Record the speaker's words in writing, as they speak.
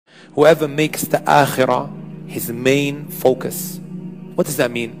Whoever makes the Akhira his main focus. What does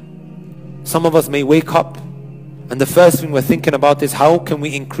that mean? Some of us may wake up and the first thing we're thinking about is how can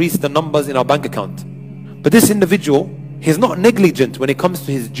we increase the numbers in our bank account. But this individual, he's not negligent when it comes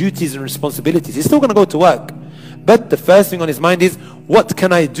to his duties and responsibilities. He's still going to go to work. But the first thing on his mind is, what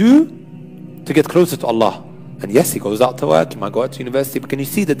can I do to get closer to Allah? And yes, he goes out to work, he might go out to university, but can you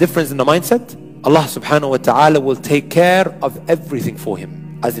see the difference in the mindset? Allah subhanahu wa ta'ala will take care of everything for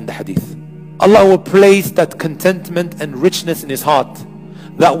him, as in the hadith. Allah will place that contentment and richness in his heart,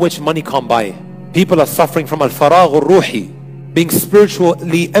 that which money can't buy. People are suffering from al-faragh al-ruhi, being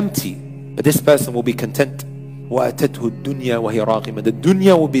spiritually empty, but this person will be content. وَأَتَتْهُ الدُّنْيَا وَهِيَ رَاغِمَةٌ. The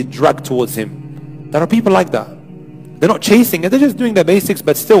dunya will be dragged towards him. There are people like that. They're not chasing it, they're just doing their basics,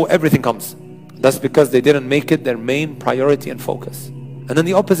 but still everything comes. That's because they didn't make it their main priority and focus. And then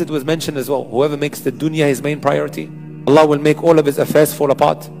the opposite was mentioned as well. Whoever makes the dunya his main priority, Allah will make all of his affairs fall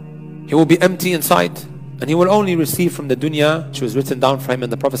apart. He will be empty inside, and he will only receive from the dunya which was written down for him.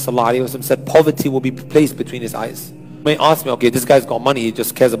 And the Prophet ﷺ said poverty will be placed between his eyes. You may ask me, okay, this guy's got money, he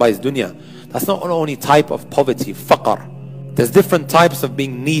just cares about his dunya. That's not the only type of poverty, faqr. There's different types of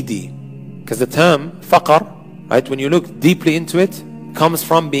being needy. Because the term faqr, right, when you look deeply into it, comes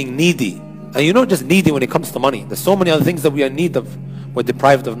from being needy. And you're not just needy when it comes to money. There's so many other things that we are in need of. We're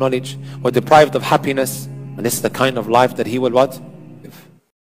deprived of knowledge. We're deprived of happiness. And this is the kind of life that he will what?